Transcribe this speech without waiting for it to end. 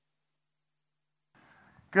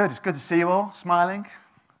Good. It's good to see you all smiling.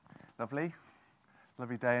 Lovely.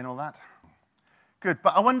 Lovely day and all that. Good.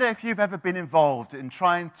 But I wonder if you've ever been involved in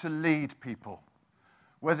trying to lead people,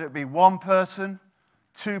 whether it be one person,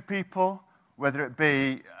 two people, whether it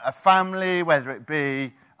be a family, whether it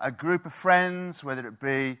be a group of friends, whether it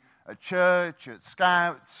be at church, at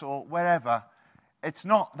Scouts, or wherever. It's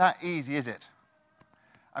not that easy, is it?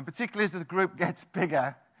 And particularly as the group gets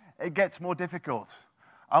bigger, it gets more difficult.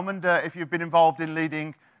 I wonder if you've been involved in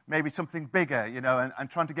leading maybe something bigger, and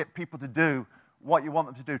trying to get people to do what you want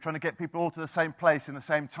them to do, trying to get people all to the same place in the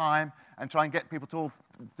same time, and try and get people to all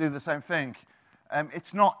do the same thing.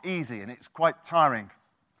 It's not easy, and it's quite tiring.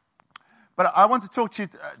 But I want to talk to you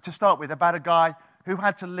to start with about a guy who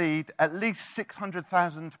had to lead at least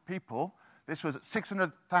 600,000 people. This was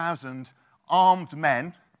 600,000 armed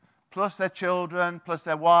men, plus their children, plus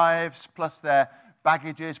their wives, plus their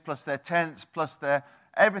baggages, plus their tents, plus their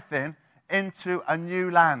everything, into a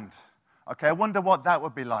new land. Okay, I wonder what that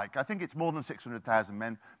would be like. I think it's more than 600,000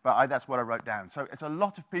 men, but that's what I wrote down. So it's a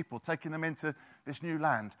lot of people taking them into this new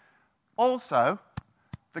land. Also,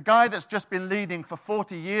 the guy that's just been leading for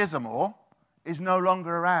 40 years or more is no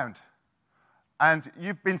longer around. And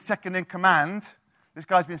you've been second in command. This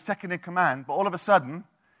guy's been second in command, but all of a sudden,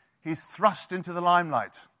 he's thrust into the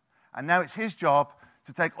limelight. And now it's his job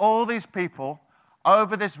to take all these people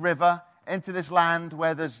over this river into this land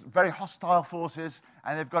where there's very hostile forces,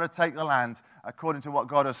 and they've got to take the land according to what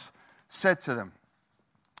God has said to them.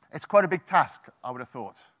 It's quite a big task, I would have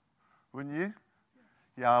thought. Wouldn't you?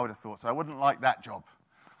 Yeah, I would have thought so. I wouldn't like that job.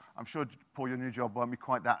 I'm sure, Paul, your new job won't be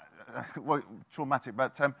quite that traumatic,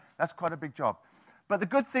 but that's quite a big job. But the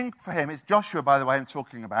good thing for him is Joshua, by the way, I'm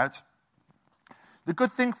talking about. The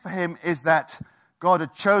good thing for him is that God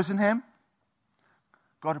had chosen him,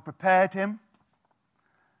 God had prepared him,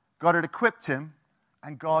 God had equipped him,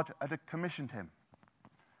 and God had commissioned him.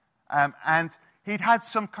 And he'd had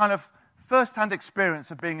some kind of first-hand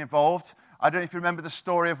experience of being involved. I don't know if you remember the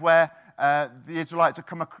story of where the Israelites had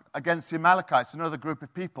come against the Amalekites, another group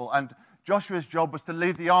of people, and Joshua's job was to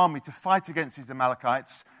lead the army to fight against these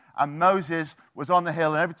Amalekites, and Moses was on the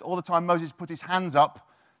hill, and all the time Moses put his hands up,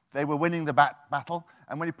 they were winning the battle,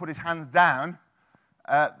 and when he put his hands down,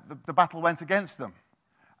 the battle went against them.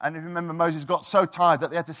 And if you remember, Moses got so tired that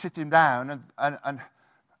they had to sit him down, and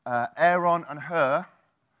Aaron and Hur,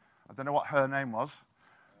 I don't know what her name was,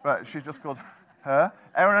 but she's just called Hur.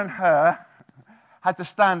 Aaron and Hur had to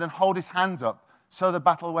stand and hold his hands up so the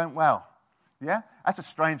battle went well. Yeah? That's a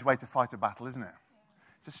strange way to fight a battle, isn't it?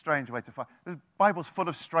 It's a strange way to fight. The Bible's full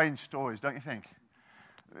of strange stories, don't you think?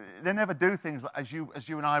 They never do things as you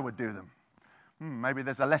and I would do them. Maybe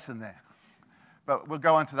there's a lesson there. But we'll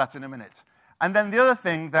go on to that in a minute. And then the other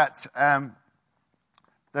thing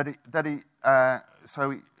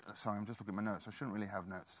sorry, I'm just looking at my notes. I shouldn't really have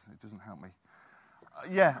notes. It doesn't help me.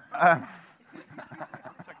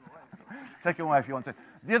 Take it away if you want to.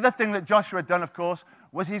 The other thing that Joshua had done, of course,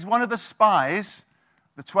 was he's one of the spies,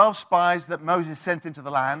 the 12 spies that Moses sent into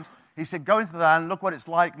the land. He said, go into the land, look what it's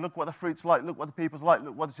like, look what the fruit's like, look what the people's like,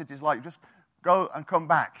 look what the city's like. Just go and come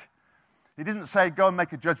back. He didn't say, go and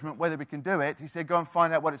make a judgment whether we can do it. He said, go and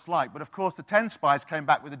find out what it's like. But of course, the 10 spies came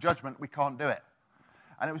back with a judgment, we can't do it.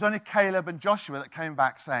 And it was only Caleb and Joshua that came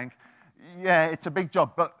back saying, yeah, it's a big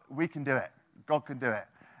job, but we can do it. God can do it.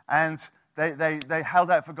 And they held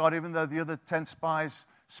out for God, even though the other 10 spies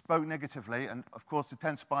spoke negatively. And of course, the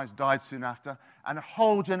 10 spies died soon after. And a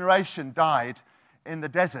whole generation died in the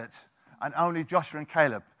desert. And only Joshua and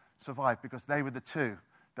Caleb survived because they were the two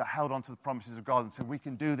that held on to the promises of God and said, we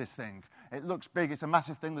can do this thing. It looks big. It's a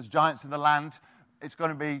massive thing. There's giants in the land. It's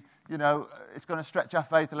going to be, it's going to stretch our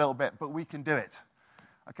faith a little bit, but we can do it.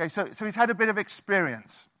 Okay, so he's had a bit of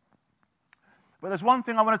experience. But there's one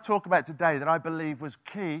thing I want to talk about today that I believe was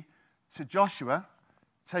key to Joshua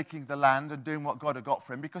taking the land and doing what God had got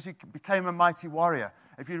for him, because he became a mighty warrior.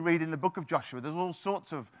 If you read in the book of Joshua, there's all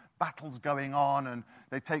sorts of battles going on, and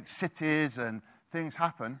they take cities and things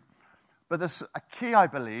happen. But there's a key, I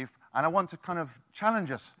believe, and I want to kind of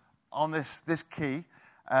challenge us on this key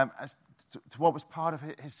as to what was part of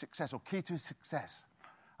his success, or key to his success.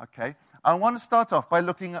 Okay? I want to start off by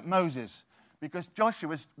looking at Moses, because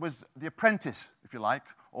Joshua was the apprentice, if you like,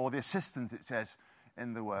 or the assistant, it says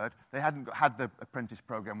in the word. They hadn't had the apprentice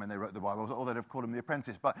program when they wrote the Bible, or they'd have called him the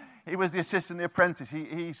apprentice. But he was the assistant, the apprentice.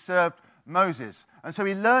 He served Moses. And so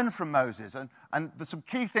he learned from Moses. And there's some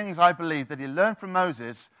key things, I believe, that he learned from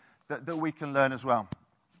Moses that we can learn as well.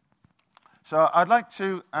 So I'd like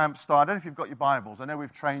to start. I don't know if you've got your Bibles. I know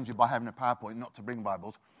we've trained you by having a PowerPoint not to bring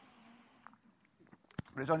Bibles.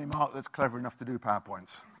 But it's only Mark that's clever enough to do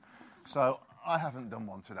PowerPoints. So I haven't done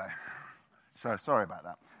one today. So sorry about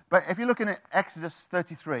that. But if you're looking at Exodus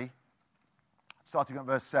 33, starting at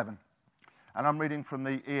verse 7, and I'm reading from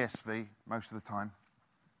the ESV most of the time.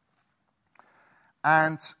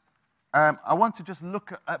 And I want to just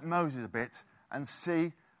look at Moses a bit and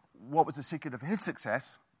see what was the secret of his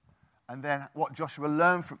success, and then what Joshua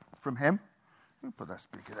learned from him. We'll put that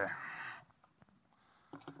speaker there.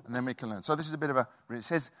 And then we can learn. So this is a bit of a... It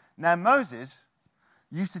says, now Moses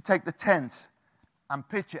used to take the tent and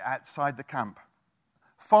pitch it outside the camp,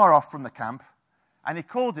 far off from the camp, and he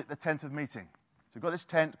called it the tent of meeting. So you've got this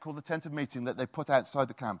tent called the tent of meeting that they put outside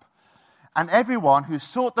the camp. And everyone who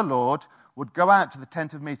sought the Lord would go out to the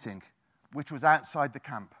tent of meeting, which was outside the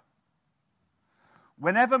camp.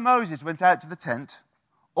 Whenever Moses went out to the tent,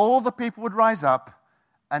 all the people would rise up,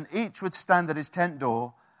 and each would stand at his tent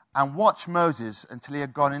door and watch Moses until he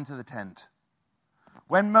had gone into the tent.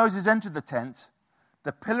 When Moses entered the tent,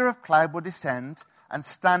 the pillar of cloud would descend and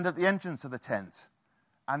stand at the entrance of the tent,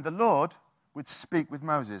 and the Lord would speak with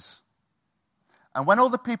Moses. And when all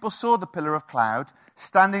the people saw the pillar of cloud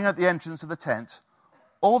standing at the entrance of the tent,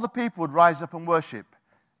 all the people would rise up and worship,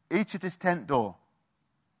 each at his tent door.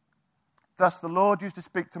 Thus the Lord used to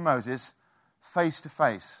speak to Moses face to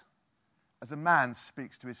face, as a man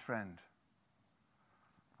speaks to his friend.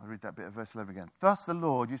 I'll read that bit of verse 11 again. Thus the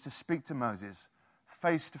Lord used to speak to Moses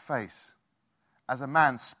face to face, as a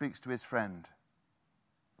man speaks to his friend.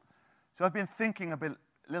 So I've been thinking a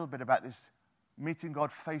little bit about this meeting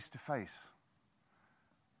God face to face,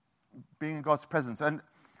 being in God's presence. And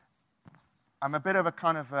I'm a bit of a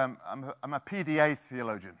kind of, I'm a PDA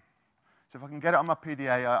theologian. So if I can get it on my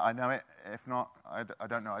PDA, I know it. If not, I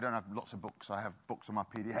don't know. I don't have lots of books. I have books on my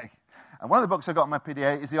PDA. And one of the books I got on my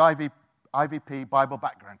PDA is the IVP Bible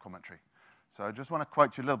Background Commentary. So I just want to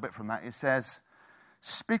quote you a little bit from that. It says,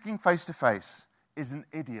 speaking face to face is an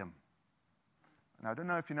idiom. Now, I don't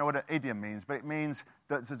know if you know what an idiom means, but it means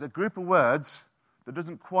that there's a group of words that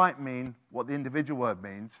doesn't quite mean what the individual word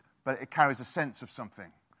means, but it carries a sense of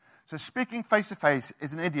something. So speaking face to face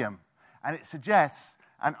is an idiom, and it suggests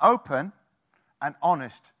an open and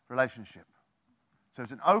honest relationship. So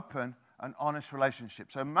it's an open and honest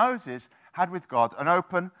relationship. So Moses had with God an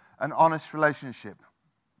open and honest relationship.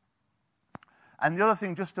 And the other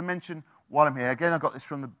thing, just to mention while I'm here, again, I got this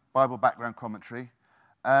from the Bible Background Commentary.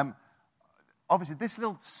 Obviously, this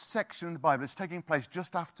little section in the Bible is taking place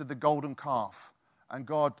just after the golden calf, and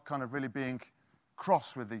God kind of really being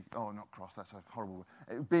cross with not cross, that's a horrible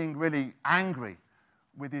word, being really angry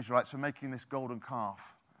with the Israelites for making this golden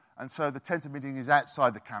calf. And so the tent of meeting is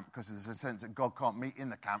outside the camp because there's a sense that God can't meet in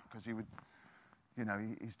the camp because he would,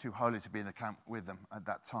 he's too holy to be in the camp with them at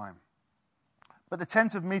that time. But the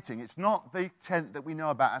tent of meeting, it's not the tent that we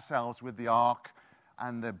know about ourselves with the ark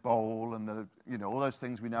and the bowl and all those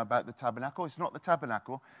things we know about the tabernacle. It's not the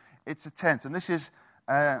tabernacle, it's a tent. And this is,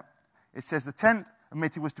 it says the tent of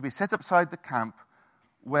meeting was to be set upside the camp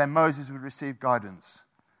where Moses would receive guidance.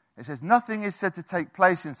 It says nothing is said to take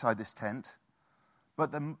place inside this tent,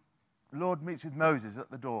 but the Lord meets with Moses at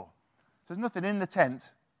the door. So there's nothing in the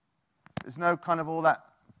tent. There's no kind of all that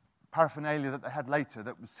paraphernalia that they had later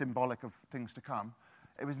that was symbolic of things to come.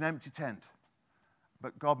 It was an empty tent.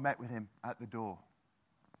 But God met with him at the door.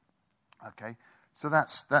 Okay, so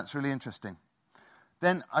that's really interesting.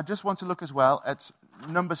 Then I just want to look as well at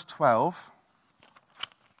Numbers 12,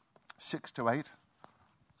 6 to 8.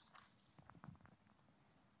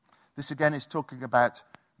 This again is talking about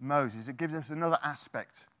Moses. It gives us another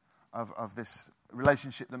aspect of this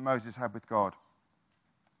relationship that Moses had with God.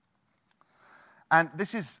 And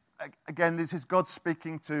this is God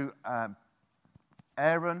speaking to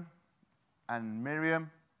Aaron and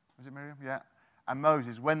Miriam. Was it Miriam? Yeah. And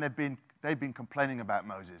Moses, when they'd been complaining about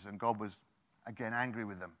Moses, and God was, again, angry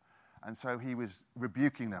with them. And so he was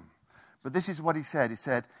rebuking them. But this is what he said. He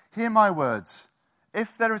said, hear my words.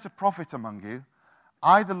 If there is a prophet among you,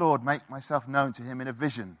 I, the Lord, make myself known to him in a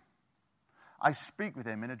vision. I speak with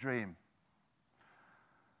him in a dream.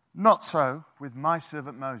 Not so with my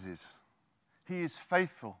servant Moses. He is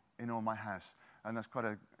faithful in all my house. And that's quite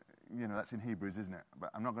that's in Hebrews, isn't it? But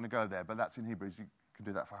I'm not going to go there, but that's in Hebrews. You can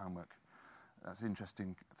do that for homework. That's an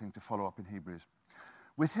interesting thing to follow up in Hebrews.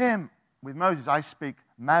 With him, with Moses, I speak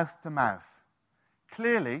mouth to mouth,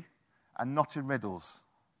 clearly and not in riddles.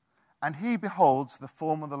 And he beholds the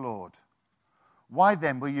form of the Lord. Why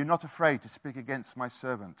then were you not afraid to speak against my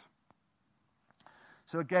servant?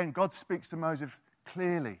 So again, God speaks to Moses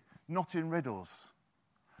clearly, not in riddles.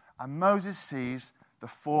 And Moses sees the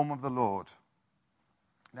form of the Lord.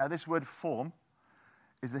 Now this word form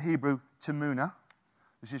is the Hebrew temuna.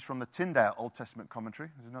 This is from the Tyndale Old Testament commentary.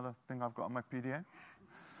 There's another thing I've got on my PDA.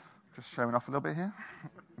 Just showing off a little bit here.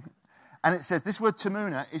 And it says, this word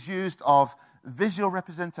tamuna is used of visual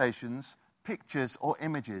representations, pictures or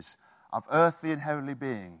images of earthly and heavenly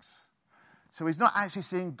beings. So he's not actually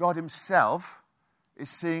seeing God himself, he's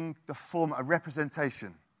seeing the form, a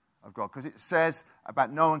representation of God. Because it says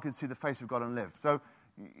about no one can see the face of God and live. So,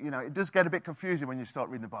 it does get a bit confusing when you start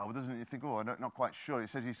reading the Bible, doesn't it? You think, I'm not quite sure. It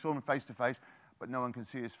says he saw him face to face, but no one can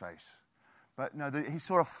see his face. But no, he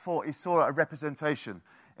saw a representation.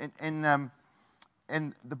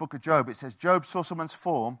 In the book of Job, it says, Job saw someone's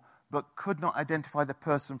form, but could not identify the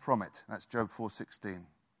person from it. That's Job 4:16.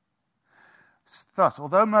 Thus,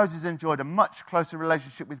 although Moses enjoyed a much closer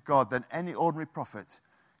relationship with God than any ordinary prophet,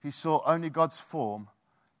 he saw only God's form,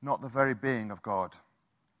 not the very being of God.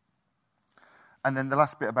 And then the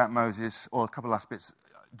last bit about Moses, or a couple of last bits,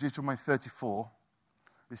 Deuteronomy 34.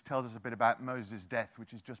 This tells us a bit about Moses' death,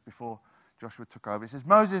 which is just before Joshua took over. It says,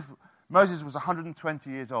 Moses was 120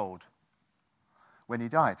 years old when he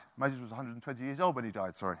died. Moses was 120 years old when he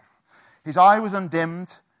died, sorry. His eye was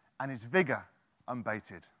undimmed and his vigor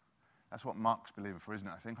unbated. That's what Mark's believing for, isn't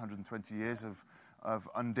it? I think 120 years of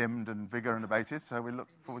undimmed and vigor unabated. So we look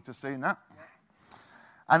forward to seeing that.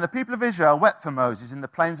 And the people of Israel wept for Moses in the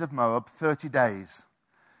plains of Moab 30 days.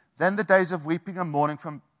 Then the days of weeping and mourning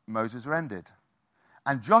for Moses were ended.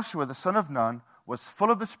 And Joshua, the son of Nun, was full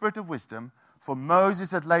of the spirit of wisdom, for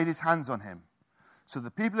Moses had laid his hands on him. So the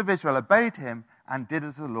people of Israel obeyed him and did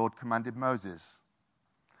as the Lord commanded Moses.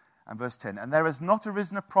 And verse 10, and there has not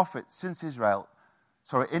arisen a prophet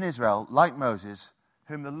in Israel like Moses,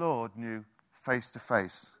 whom the Lord knew face to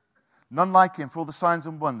face. None like him for all the signs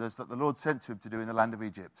and wonders that the Lord sent to him to do in the land of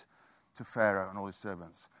Egypt, to Pharaoh and all his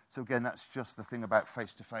servants. So again, that's just the thing about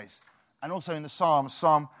face to face. And also in the Psalms,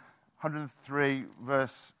 Psalm 103,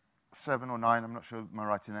 verse 7 or 9, I'm not sure am I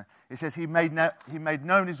right in there. It says, he made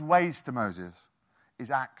known his ways to Moses,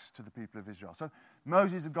 his acts to the people of Israel. So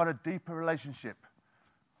Moses had got a deeper relationship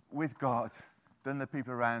with God than the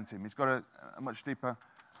people around him. He's got a much deeper,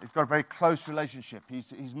 he's got a very close relationship.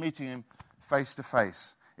 He's meeting him face to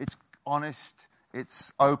face. It's honest,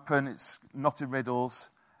 it's open, it's not in riddles,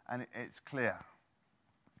 and it's clear.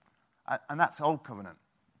 And that's Old Covenant.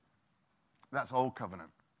 That's Old Covenant.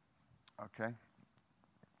 Okay?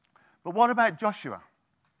 But what about Joshua?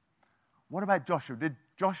 What about Joshua? Did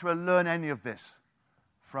Joshua learn any of this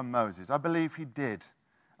from Moses? I believe he did.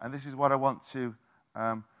 And this is what I want to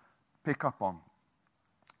pick up on.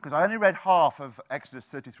 Because I only read half of Exodus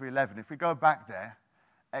 33:11. If we go back there,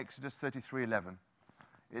 Exodus 33:11,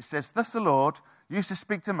 it says, thus the Lord used to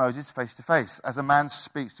speak to Moses face to face, as a man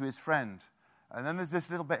speaks to his friend. And then there's this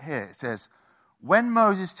little bit here. It says, when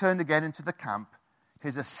Moses turned again into the camp,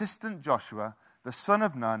 his assistant Joshua, the son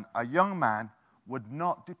of Nun, a young man, would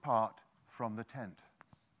not depart from the tent.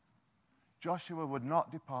 Joshua would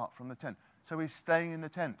not depart from the tent. So he's staying in the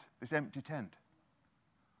tent, this empty tent.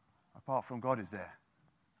 Apart from God is there.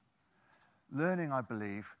 Learning, I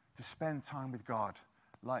believe, to spend time with God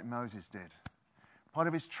like Moses did. Part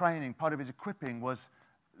of his training, part of his equipping was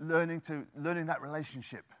learning that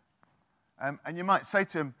relationship. And you might say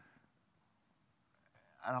to him,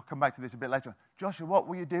 and I'll come back to this a bit later, Joshua, what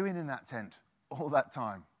were you doing in that tent all that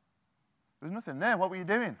time? There was nothing there. What were you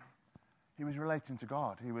doing? He was relating to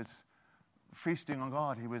God. He was feasting on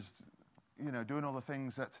God. He was, doing all the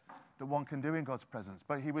things that one can do in God's presence.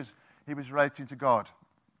 But he was relating to God.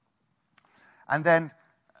 And then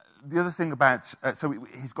the other thing about, so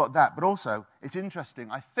he's got that, but also it's interesting.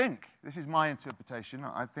 I think, this is my interpretation,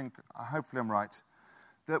 hopefully I'm right,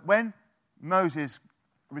 that when Moses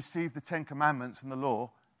received the Ten Commandments and the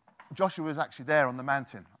law, Joshua was actually there on the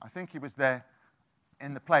mountain. I think he was there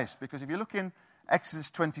in the place, because if you look in Exodus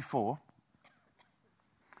 24,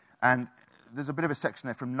 and there's a bit of a section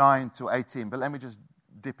there from 9 to 18, but let me just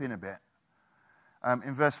dip in a bit.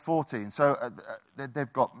 In verse 14, so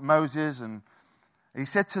they've got Moses, and he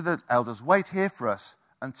said to the elders, wait here for us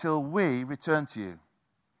until we return to you.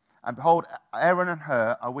 And behold, Aaron and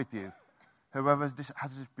Hur are with you. Whoever has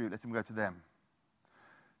a dispute, let him go to them.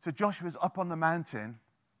 So Joshua's up on the mountain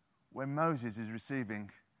when Moses is receiving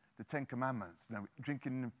the Ten Commandments,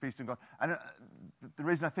 drinking and feasting God. And the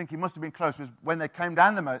reason I think he must have been close was when they came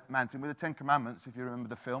down the mountain with the Ten Commandments, if you remember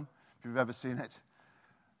the film, if you've ever seen it.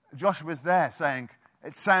 Joshua's there saying,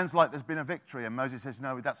 it sounds like there's been a victory. And Moses says,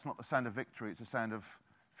 no, that's not the sound of victory. It's the sound of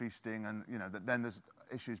feasting. And, then there's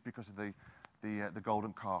issues because of the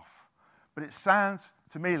golden calf. But it sounds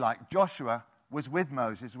to me like Joshua was with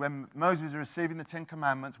Moses when Moses was receiving the Ten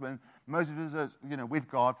Commandments, when Moses was, with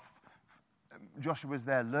God. Joshua was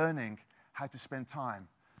there learning how to spend time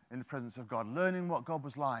in the presence of God, learning what God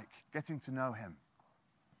was like, getting to know him.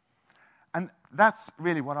 And that's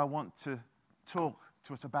really what I want to talk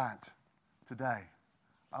to us about today.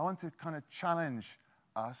 I want to kind of challenge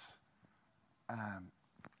us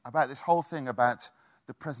about this whole thing about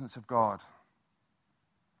the presence of God.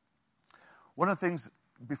 One of the things,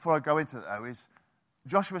 before I go into it though, is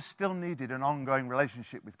Joshua still needed an ongoing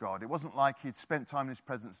relationship with God. It wasn't like he'd spent time in his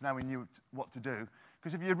presence, now he knew what to do.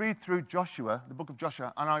 Because if you read through Joshua, the book of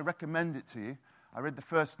Joshua, and I recommend it to you, I read the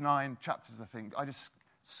first 9 chapters, I think. I just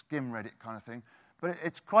skim read it kind of thing. But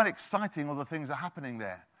it's quite exciting, all the things that are happening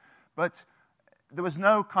there. But there was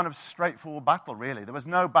no kind of straightforward battle, really. There was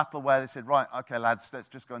no battle where they said, right, okay, lads, let's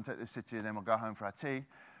just go and take this city and then we'll go home for our tea.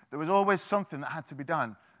 There was always something that had to be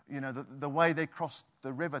done. You know, the way they crossed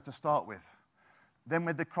the river to start with. Then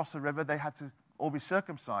when they crossed the river, they had to all be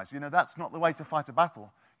circumcised. You know, that's not the way to fight a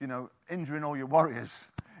battle. You know, injuring all your warriors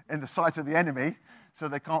in the sight of the enemy so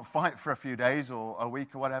they can't fight for a few days or a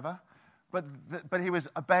week or whatever. But he was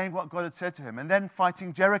obeying what God had said to him. And then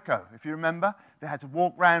fighting Jericho. If you remember, they had to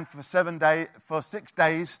walk around for 6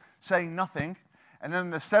 days saying nothing. And then on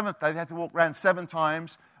the 7th day, they had to walk around 7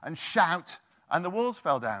 times and shout, and the walls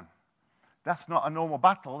fell down. That's not a normal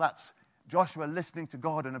battle. That's Joshua listening to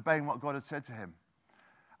God and obeying what God had said to him.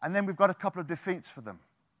 And then we've got a couple of defeats for them.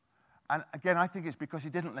 And again, I think it's because he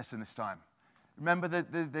didn't listen this time. Remember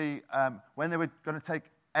when they were going to take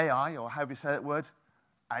Ai, or however you say that word?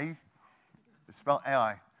 It's spelled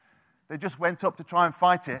Ai. They just went up to try and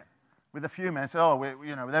fight it with a few men and said,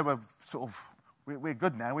 they were sort of, we're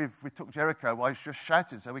good now. We took Jericho. Well, he's just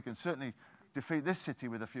shouted, so we can certainly defeat this city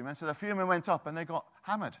with a few men. So the few men went up and they got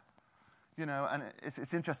hammered. You know, and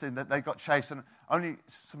it's interesting that they got chased and only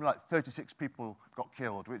something like 36 people got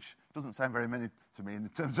killed, which doesn't sound very many to me in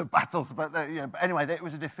terms of battles. But anyway, it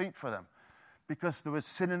was a defeat for them because there was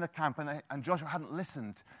sin in the camp and Joshua hadn't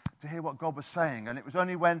listened to hear what God was saying. And it was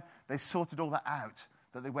only when they sorted all that out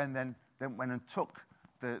that they went and took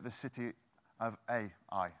the city of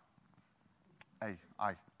Ai.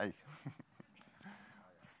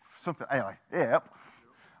 Something, Ai. Yep.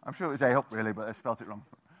 I'm sure it was Ai really, but I spelt it wrong.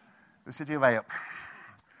 The city of Ai.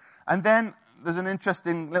 And then there's an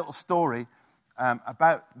interesting little story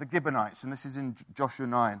about the Gibeonites, and this is in Joshua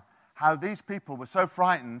 9, how these people were so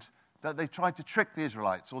frightened that they tried to trick the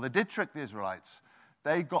Israelites, or they did trick the Israelites.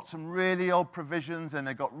 They got some really old provisions, and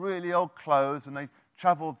they got really old clothes, and they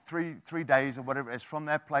traveled three days or whatever it is from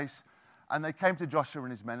their place, and they came to Joshua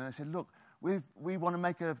and his men, and they said, look, we want to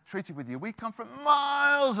make a treaty with you. We come from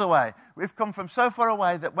miles away. We've come from so far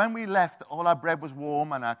away that when we left, all our bread was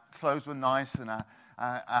warm and our clothes were nice and our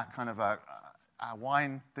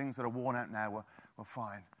wine, things that are worn out now, were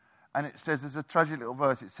fine. And it says, there's a tragic little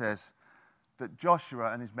verse, it says, that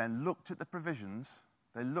Joshua and his men looked at the provisions,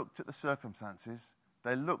 they looked at the circumstances,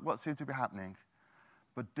 they looked what seemed to be happening,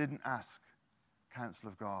 but didn't ask counsel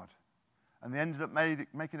of God. And they ended up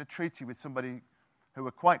making a treaty with somebody who were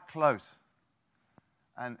quite close.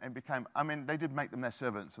 And it became, they did make them their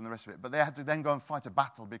servants and the rest of it, but they had to then go and fight a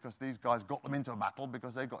battle because these guys got them into a battle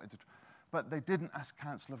because they got into, but they didn't ask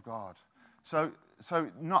counsel of God. So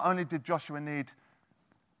not only did Joshua need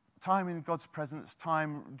time in God's presence,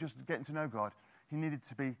 time just getting to know God, he needed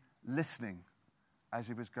to be listening as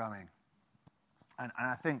he was going. And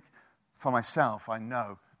I think for myself, I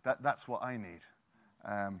know that that's what I need.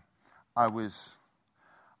 I was,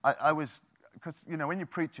 because, when you're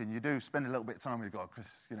preaching, you do spend a little bit of time with God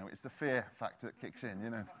because, it's the fear factor that kicks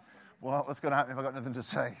in, Well, what's going to happen if I've got nothing to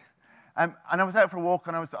say? And I was out for a walk,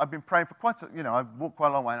 and I've been praying for I walked quite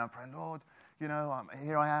a long way, and I'm praying, Lord,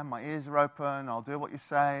 here I am, my ears are open, I'll do what you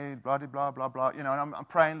say, blah, blah, blah, blah, and I'm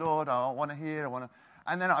praying, Lord, I want to hear,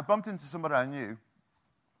 and then I bumped into somebody I knew,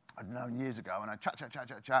 I'd known years ago, and I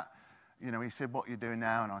chat. He said, what are you doing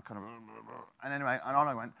now? And I kind of, and anyway, and on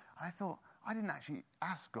I went. And I thought, I didn't actually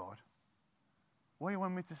ask God, what do you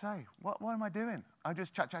want me to say? What am I doing? I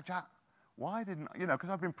just chat. Why didn't,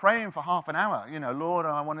 because I've been praying for half an hour. Lord,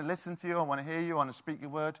 I want to listen to you. I want to hear you. I want to speak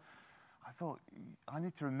your word. I thought, I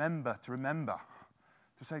need to remember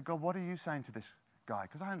to say, God, what are you saying to this guy?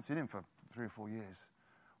 Because I hadn't seen him for 3 or 4 years.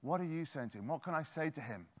 What are you saying to him? What can I say to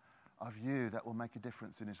him of you that will make a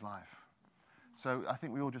difference in his life? So I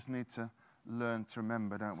think we all just need to learn to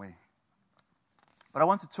remember, don't we? But I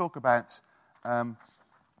want to talk about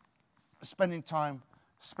spending time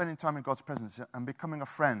in God's presence and becoming a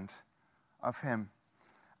friend of him.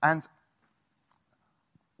 And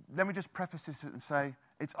let me just preface this and say,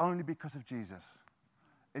 it's only because of Jesus.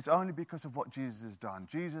 It's only because of what Jesus has done.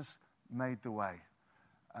 Jesus made the way.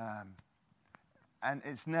 And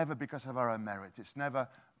it's never because of our own merit. It's never,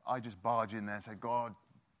 I just barge in there and say, God,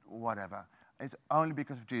 whatever. It's only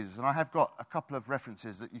because of Jesus. And I have got a couple of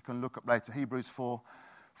references that you can look up later. Hebrews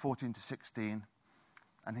 4:14 to 16.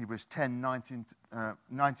 and Hebrews 10, 19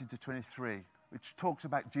 to 23, which talks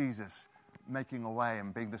about Jesus making a way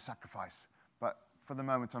and being the sacrifice. But for the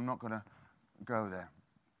moment, I'm not going to go there.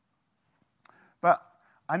 But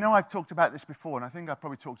I know I've talked about this before, and I think I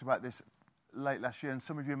probably talked about this late last year, and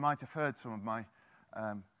some of you might have heard some of my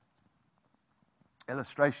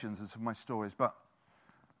illustrations and some of my stories. But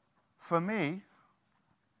for me,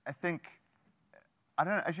 I think, I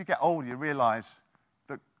don't know, as you get older, you realize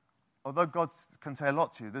that although God can say a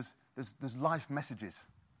lot to you, there's life messages.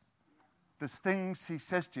 There's things he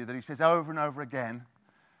says to you that he says over and over again,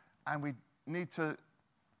 and we need to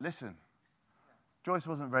listen. Joyce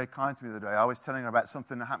wasn't very kind to me the other day. I was telling her about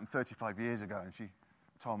something that happened 35 years ago, and she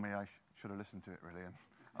told me I should have listened to it, really, and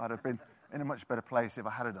I'd have been in a much better place if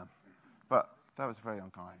I had done. But that was very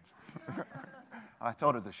unkind. I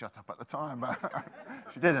told her to shut up at the time, but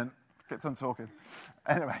she didn't. Kept on talking.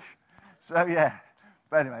 Anyway, so yeah.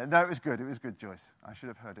 But anyway, no, it was good. It was good, Joyce. I should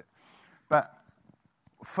have heard it. But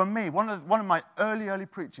for me, one of my early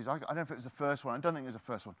preachers, I don't know if it was the first one, I don't think it was the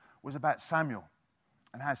first one, was about Samuel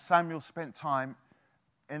and how Samuel spent time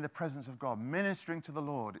in the presence of God, ministering to the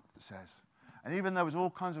Lord, it says. And even though there was all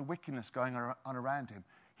kinds of wickedness going on around him,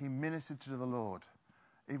 he ministered to the Lord,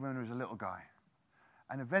 even when he was a little guy.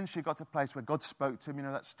 And eventually got to a place where God spoke to him. You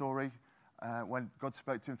know that story when God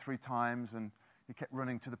spoke to him 3 times and he kept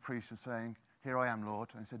running to the priest and saying, "Here I am, Lord."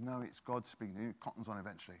 And he said, "No, it's God speaking." He cottons on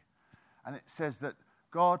eventually. And it says that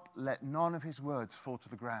God let none of his words fall to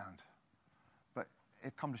the ground. But it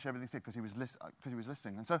accomplished everything he said because he was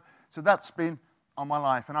listening. And so that's been on my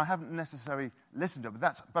life. And I haven't necessarily listened to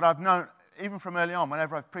it. But I've known, even from early on,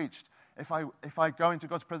 whenever I've preached, if I go into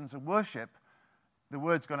God's presence and worship, the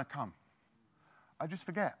word's going to come. I just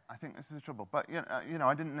forget. I think this is the trouble. But, you know,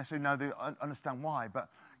 I didn't necessarily understand why. But,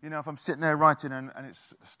 you know, if I'm sitting there writing and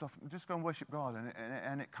it's stuff, just go and worship God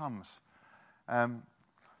and it comes. And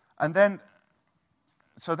then,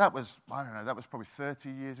 so that was, I don't know, that was probably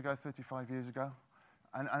 30 years ago, 35 years ago.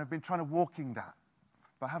 And I've been trying to walk in that,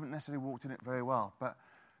 but I haven't necessarily walked in it very well. But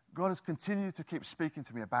God has continued to keep speaking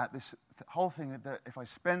to me about this whole thing that if I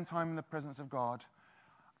spend time in the presence of God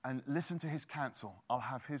and listen to his counsel, I'll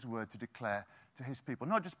have his word to declare to his people.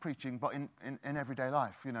 Not just preaching, but in everyday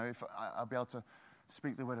life. You know, if I'll be able to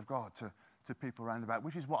speak the word of God to people around about,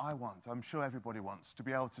 which is what I want. I'm sure everybody wants to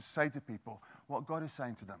be able to say to people what God is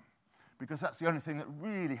saying to them. Because that's the only thing that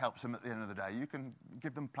really helps them at the end of the day. You can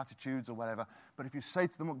give them platitudes or whatever, but if you say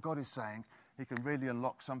to them what God is saying, he can really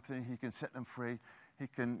unlock something, he can set them free, he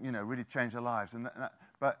can, you know, really change their lives.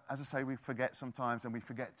 But as I say, we forget sometimes, and we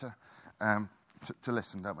forget to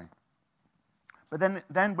listen, don't we? But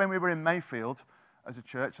then when we were in Mayfield as a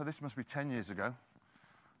church, so this must be 10 years ago,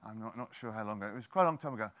 I'm not sure how long ago, it was quite a long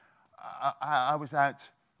time ago, I was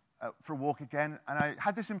out for a walk again, and I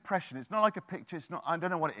had this impression. It's not like a picture. It's not. I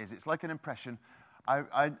don't know what it is. It's like an impression.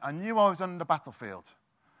 I knew I was on the battlefield,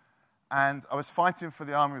 and I was fighting for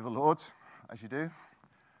the army of the Lord, as you do.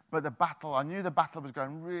 But I knew the battle was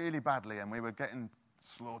going really badly, and we were getting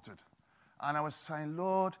slaughtered. And I was saying,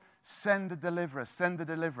 "Lord, send a deliverer, send a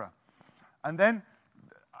deliverer." And then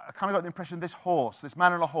I kind of got the impression this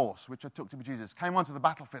man on a horse, which I took to be Jesus, came onto the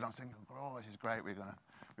battlefield. I was thinking, "Oh, this is great. We're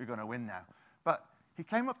gonna win now." But he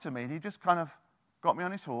came up to me and he just kind of got me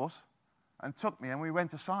on his horse and took me, and we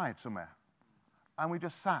went aside somewhere. And we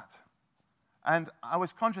just sat. And I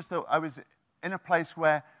was conscious that I was in a place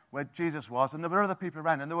where Jesus was, and there were other people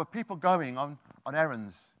around, and there were people going on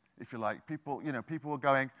errands, if you like. People were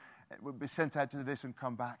going, would be sent out to do this and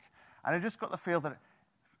come back. And I just got the feel that,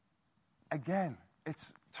 again,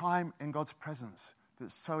 it's time in God's presence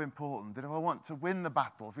that's so important. That if I want to win the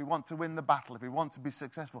battle, if we want to be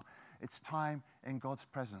successful, it's time in God's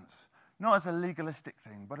presence. Not as a legalistic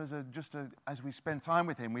thing, but as we spend time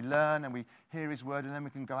with him, we learn and we hear his word, and then we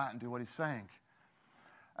can go out and do what he's saying.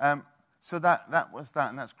 So that was that,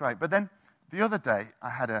 and that's great. But then the other day, I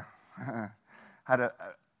had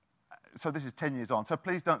so this is 10 years on, so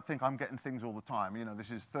please don't think I'm getting things all the time. You know,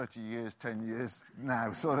 this is 30 years, 10 years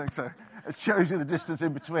now, so it shows you the distance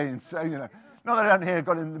in between. So, you know, not that I don't hear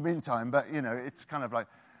God in the meantime, but, you know, it's kind of like,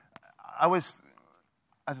 as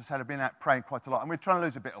I said, I've been out praying quite a lot, and we're trying to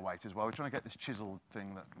lose a bit of weight as well. We're trying to get this chiseled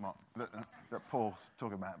thing that Paul's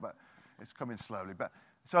talking about, but it's coming slowly. But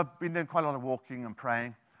so I've been doing quite a lot of walking and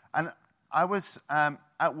praying, and I was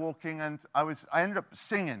out walking, and I ended up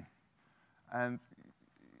singing, and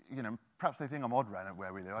you know, perhaps they think I'm odd around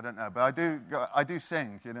where we live. I don't know, but I do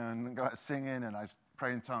sing, you know, and go out singing, and I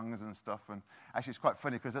pray in tongues and stuff. And actually, it's quite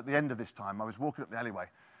funny because at the end of this time, I was walking up the alleyway,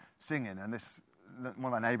 singing, and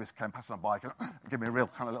one of my neighbours came past on a bike and gave me a real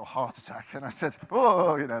kind of little heart attack. And I said,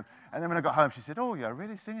 "Oh," you know. And then when I got home, she said, "Oh, you're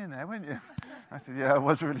really singing there, weren't you?" I said, yeah, I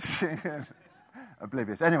was really singing.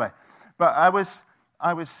 Oblivious. Anyway, but I was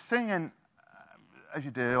singing, as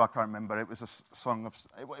you do, I can't remember. It was a song of,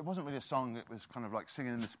 it wasn't really a song, it was kind of like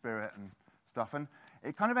singing in the spirit and stuff. And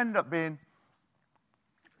it kind of ended up being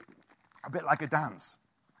a bit like a dance.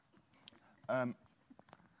 I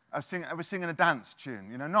was singing a dance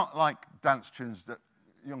tune, not like dance tunes that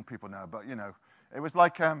young people know, but, it was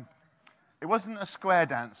like, it wasn't a square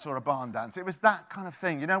dance or a barn dance. It was that kind of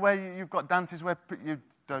thing, where you've got dances where you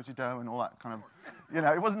do-do-do and all that kind of,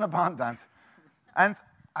 it wasn't a barn dance. And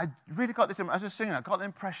I really got this, as I was singing, I got the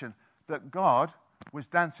impression that God was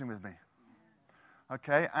dancing with me.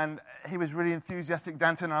 Okay, and he was really enthusiastic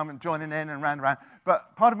dancing, and I'm joining in and round and round.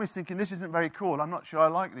 But part of me is thinking, this isn't very cool. I'm not sure I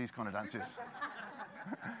like these kind of dances.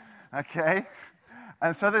 Okay?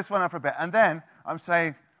 And so this went on for a bit. And then I'm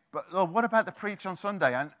saying, but Lord, what about the preach on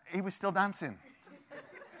Sunday? And he was still dancing.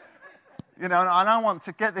 And I want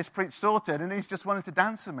to get this preach sorted, and he's just wanted to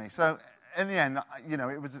dance with me. So in the end,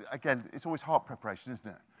 it was, again, it's always heart preparation, isn't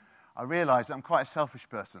it? I realized I'm quite a selfish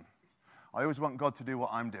person. I always want God to do what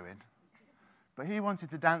I'm doing. But he wanted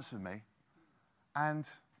to dance with me. And,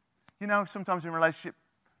 sometimes in a relationship,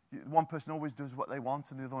 one person always does what they want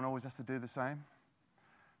and the other one always has to do the same.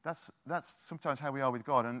 That's sometimes how we are with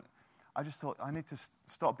God. And I just thought, I need to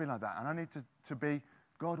stop being like that. And I need to be,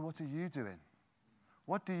 God, what are you doing?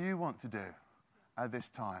 What do you want to do at this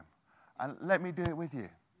time? And let me do it with you.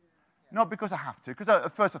 Not because I have to. Because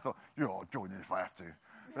at first I thought, I'll join in if I have to.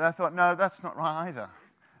 But I thought, no, that's not right either.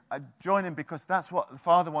 I join in because that's what the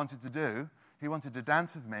Father wanted to do. He wanted to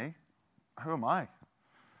dance with me. Who am I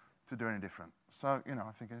to do any different? So,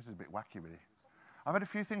 I'm thinking this is a bit wacky, really. I've had a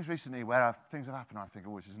few things recently where things have happened. I think,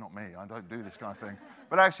 this is not me. I don't do this kind of thing.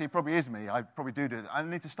 But actually, it probably is me. I probably do it. I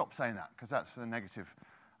need to stop saying that because that's the negative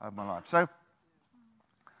of my life. So,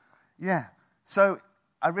 yeah. So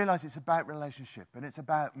I realize it's about relationship. And it's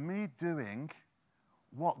about me doing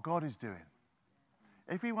what God is doing.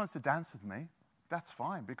 If he wants to dance with me, that's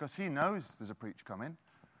fine because he knows there's a preach coming.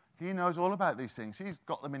 He knows all about these things. He's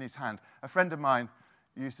got them in his hand. A friend of mine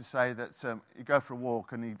used to say that you go for a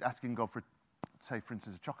walk and he's asking God for, say, for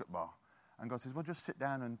instance, a chocolate bar. And God says, well, just sit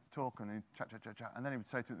down and talk and he'd chat. And then he would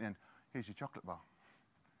say to him at the end, here's your chocolate bar.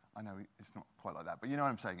 I know it's not quite like that, but you know what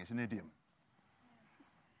I'm saying. It's an idiom.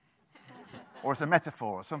 Or it's a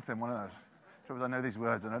metaphor or something, one of those. Trouble is I know these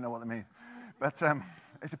words, I don't know what they mean. But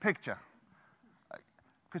it's a picture.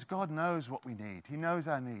 Because God knows what we need. He knows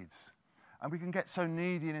our needs. And we can get so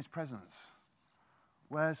needy in his presence.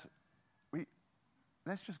 Whereas,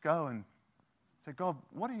 let's just go and say, God,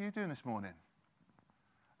 what are you doing this morning?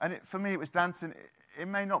 And for me, it was dancing. It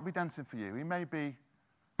may not be dancing for you. He may be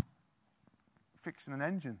fixing an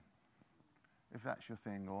engine, if that's your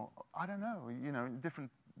thing. Or, I don't know, different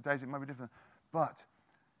days it might be different. But,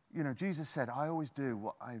 Jesus said, I always do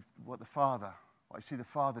what I see the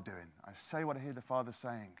Father doing. I say what I hear the Father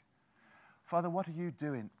saying. Father, what are you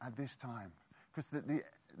doing at this time? Because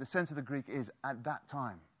the sense of the Greek is at that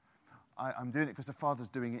time. I'm doing it because the Father's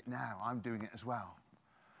doing it now. I'm doing it as well.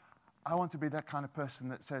 I want to be that kind of person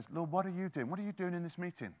that says, Lord, what are you doing? What are you doing in this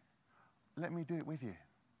meeting? Let me do it with you.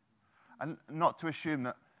 And not to assume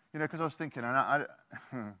that, because I was thinking,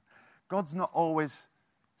 God's not always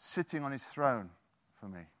sitting on his throne for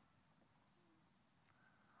me.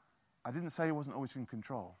 I didn't say he wasn't always in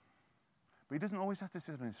control. But he doesn't always have to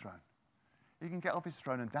sit on his throne. He can get off his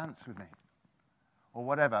throne and dance with me. Or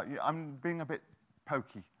whatever. I'm being a bit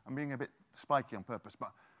pokey. I'm being a bit spiky on purpose.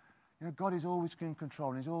 But, God is always in control.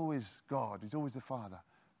 And he's always God. He's always the Father.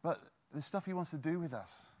 But the stuff he wants to do with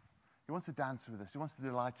us. He wants to dance with us. He wants to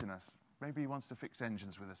delight in us. Maybe he wants to fix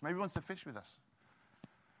engines with us. Maybe he wants to fish with us.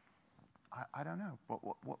 I don't know. But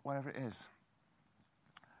whatever it is.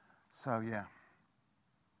 So, yeah.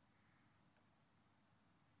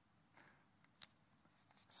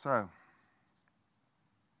 So,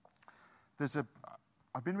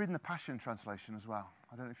 I've been reading the Passion Translation as well.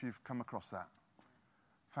 I don't know if you've come across that.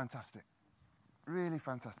 Fantastic. Really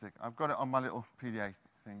fantastic. I've got it on my little PDA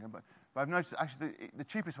thing. But I've noticed, actually, the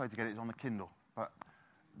cheapest way to get it is on the Kindle. But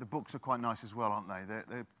the books are quite nice as well, aren't they?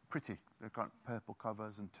 They're pretty. They've got purple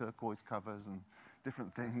covers and turquoise covers and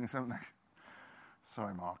different things, haven't they?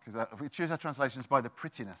 Sorry, Mark. We choose our translations by the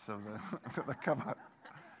prettiness of the cover.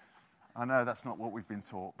 I know that's not what we've been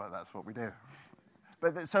taught, but that's what we do.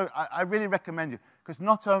 But so I really recommend you, because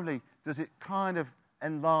not only does it kind of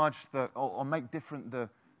enlarge or make different the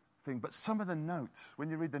thing, but some of the notes, when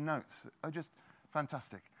you read the notes, are just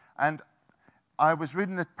fantastic. And I was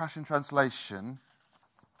reading the Passion Translation,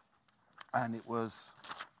 and it was,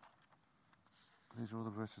 these are all the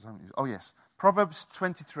verses I haven't used. Oh, yes. Proverbs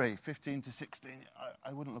 23, 15 to 16.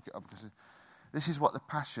 I wouldn't look it up because This is what the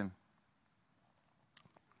Passion,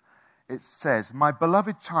 it says, "My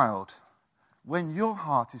beloved child, when your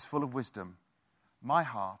heart is full of wisdom, my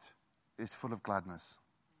heart is full of gladness.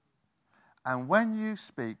 And when you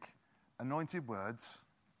speak anointed words,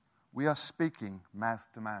 we are speaking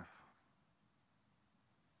mouth to mouth."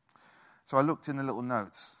 So I looked in the little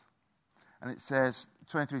notes, and it says,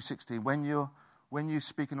 23:16, when you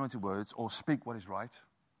speak anointed words, or speak what is right.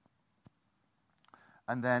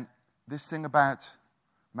 And then this thing about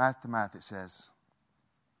mouth to mouth, it says,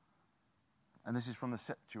 and this is from the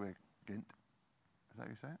Septuagint. Is that how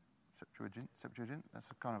you say it? Septuagint?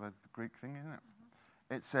 That's kind of a Greek thing, isn't it?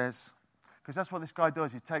 Mm-hmm. It says, because that's what this guy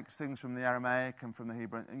does. He takes things from the Aramaic and from the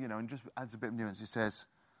Hebrew, and just adds a bit of nuance. He says,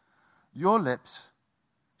 "Your lips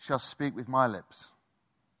shall speak with my lips."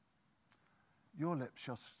 Your lips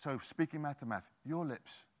shall, so speaking mouth to mouth, your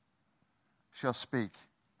lips shall speak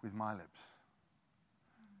with my lips.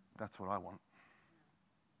 That's what I want.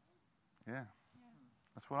 Yeah.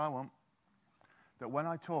 That's what I want. That when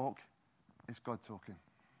I talk, it's God talking.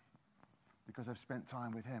 Because I've spent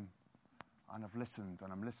time with him. And I've listened,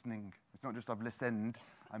 and I'm listening. It's not just I've listened,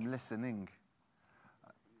 I'm listening.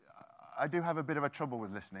 I do have a bit of a trouble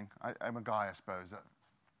with listening. I'm a guy, I suppose, that's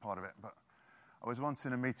part of it. But I was once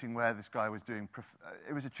in a meeting where this guy was doing,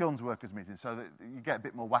 it was a children's workers meeting, so that you get a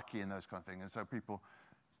bit more wacky in those kind of things. And so people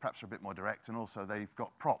perhaps are a bit more direct, and also they've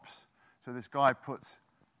got props. So this guy put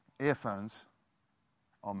earphones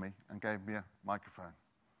on me and gave me a microphone.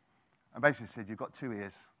 And basically said, "You've got two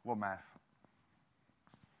ears, one mouth.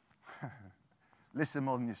 Listen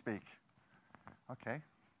more than you speak." Okay,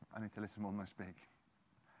 I need to listen more than I speak.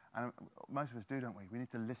 And most of us do, don't we? We need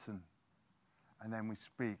to listen, and then we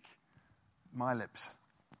speak. My lips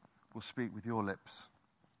will speak with your lips.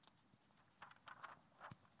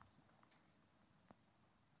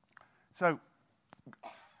 So,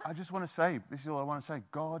 I just want to say, this is all I want to say,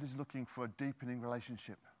 God is looking for a deepening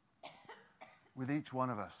relationship with each one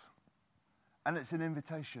of us. And it's an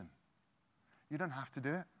invitation. You don't have to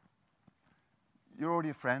do it. You're already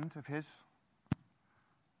a friend of his.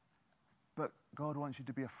 But God wants you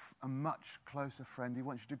to be a much closer friend. He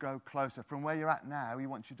wants you to go closer. From where you're at now, he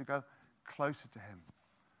wants you to go closer to him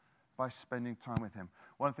by spending time with him.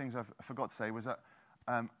 One of the things I forgot to say was that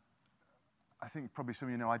I think probably some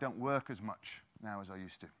of you know I don't work as much now as I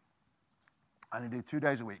used to. I only do 2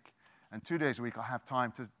 days a week. And 2 days a week I have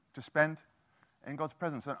time to spend in God's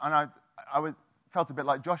presence. And I felt a bit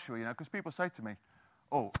like Joshua, because people say to me,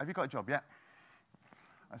 "Oh, have you got a job yet?"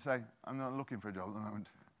 I say, "I'm not looking for a job at the moment.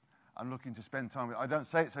 I'm looking to spend time with." I don't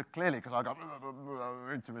say it so clearly because I got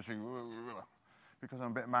intimacy, because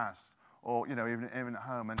I'm a bit masked. Or, even at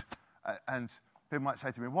home. And people might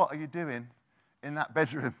say to me, "What are you doing in that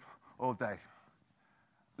bedroom all day?"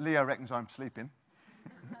 Leo reckons I'm sleeping.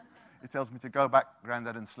 He tells me to go back,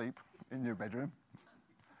 Grandad, and sleep in your bedroom.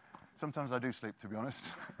 Sometimes I do sleep, to be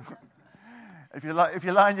honest. If you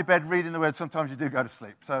lie in your bed reading the word, sometimes you do go to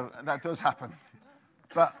sleep. So that does happen.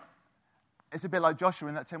 But it's a bit like Joshua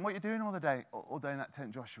in that tent. What are you doing all day in that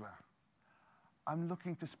tent, Joshua? I'm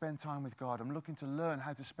looking to spend time with God. I'm looking to learn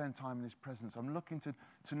how to spend time in his presence. I'm looking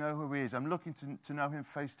to know who he is. I'm looking to know him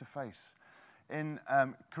face to face. In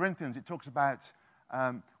Corinthians, it talks about,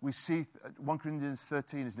 we see, 1 Corinthians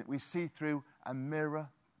 13, isn't it? We see through a mirror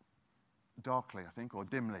darkly, I think, or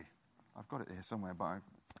dimly. I've got it here somewhere, but I'm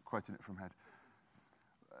quoting it from head.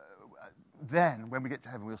 Then, when we get to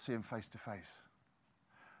heaven, we'll see him face to face.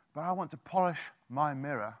 But I want to polish my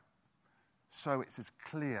mirror so it's as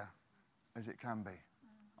clear as it can be.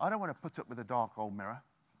 I don't want to put up with a dark old mirror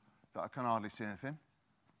that I can hardly see anything.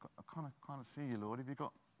 I can't see you, Lord. Have you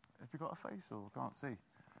got a face or can't see?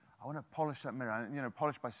 I want to polish that mirror. And,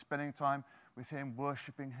 polish by spending time with him,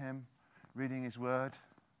 worshipping him, reading his word,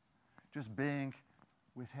 just being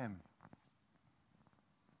with him.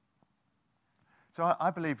 So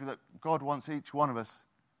I believe that God wants each one of us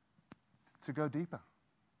to go deeper.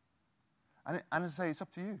 And as I say, it's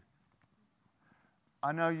up to you.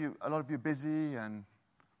 I know a lot of you are busy,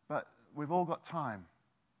 but we've all got time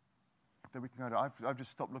that we can go to. I've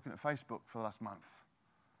just stopped looking at Facebook for the last month.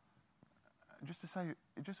 Just to say,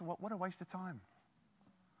 what a waste of time.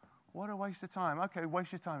 What a waste of time. Okay,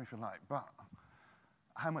 waste your time if you like, but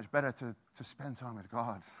how much better to spend time with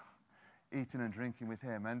God, eating and drinking with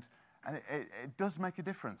him. And it does make a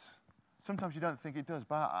difference. Sometimes you don't think it does,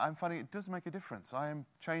 but I'm finding it does make a difference. I am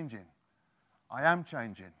changing.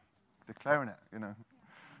 Declaring it, No,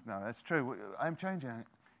 that's true. I'm changing,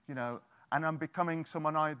 and I'm becoming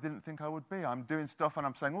someone I didn't think I would be. I'm doing stuff and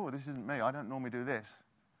I'm saying, "Oh, this isn't me. I don't normally do this."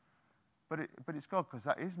 But it's God, because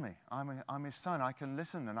that is me. I'm his son. I can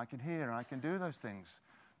listen and I can hear and I can do those things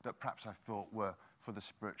that perhaps I thought were for the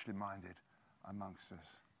spiritually minded amongst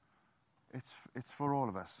us. It's for all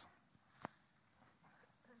of us.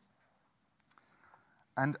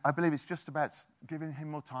 And I believe it's just about giving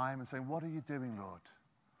him more time and saying, what are you doing, Lord?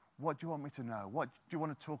 What do you want me to know? What do you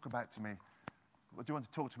want to talk about to me? What do you want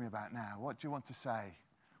to talk to me about now? What do you want to say?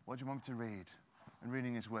 What do you want me to read? And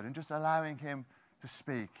reading his word. And just allowing him to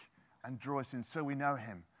speak and draw us in so we know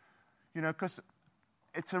him. You know, because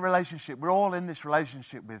it's a relationship. We're all in this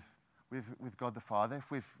relationship with God the Father.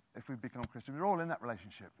 If we've become Christian, we're all in that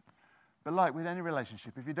relationship. But like with any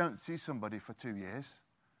relationship, if you don't see somebody for 2 years,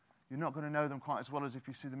 you're not going to know them quite as well as if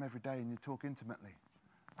you see them every day and you talk intimately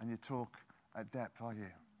and you talk at depth, are you?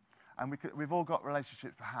 And we've all got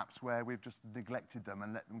relationships perhaps where we've just neglected them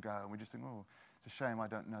and let them go, and we just think, oh, it's a shame I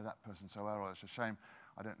don't know that person so well, or it's a shame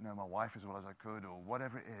I don't know my wife as well as I could, or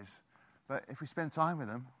whatever it is. But if we spend time with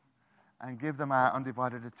them and give them our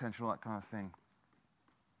undivided attention, all that kind of thing.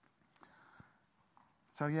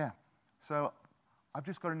 So I've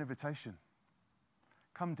just got an invitation.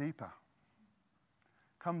 Come deeper.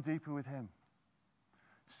 Come deeper with him.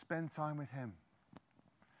 Spend time with him.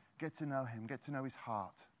 Get to know him. Get to know his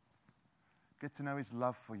heart. Get to know his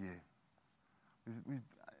love for you.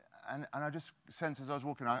 And I just sensed as I was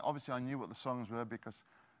walking, obviously I knew what the songs were because,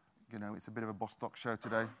 you know, it's a bit of a Bostock show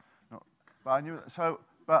today. But I knew,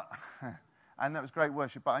 and that was great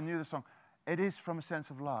worship, but I knew the song. It is from a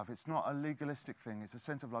sense of love. It's not a legalistic thing. It's a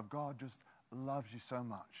sense of love. God just loves you so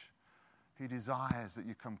much. He desires that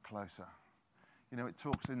you come closer. You know, it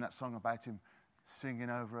talks in that song about him singing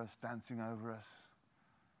over us, dancing over us.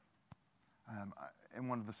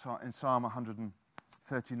 In Psalm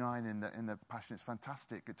 139 in the Passion, it's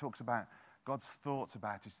fantastic. It talks about God's thoughts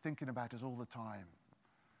about us. He's thinking about us all the time.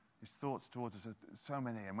 His thoughts towards us are so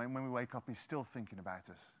many. And when we wake up, he's still thinking about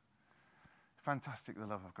us. Fantastic, the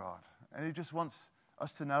love of God. And he just wants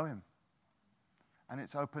us to know him. And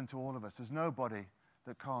it's open to all of us. There's nobody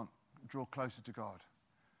that can't draw closer to God.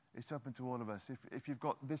 It's open to all of us. If you've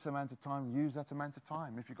got this amount of time, use that amount of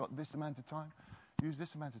time. If you've got this amount of time, use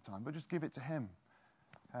this amount of time. But just give it to him.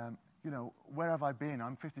 You know, where have I been?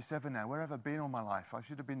 I'm 57 now. Where have I been all my life? I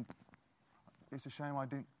should have been... It's a shame I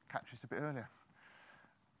didn't catch this a bit earlier.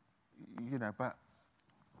 You know, but...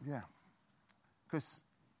 Yeah. Because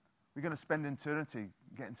we're going to spend eternity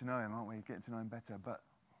getting to know him, aren't we? Getting to know him better. But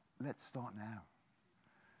let's start now.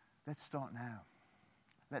 Let's start now.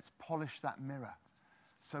 Let's polish that mirror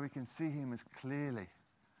so we can see him as clearly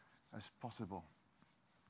as possible.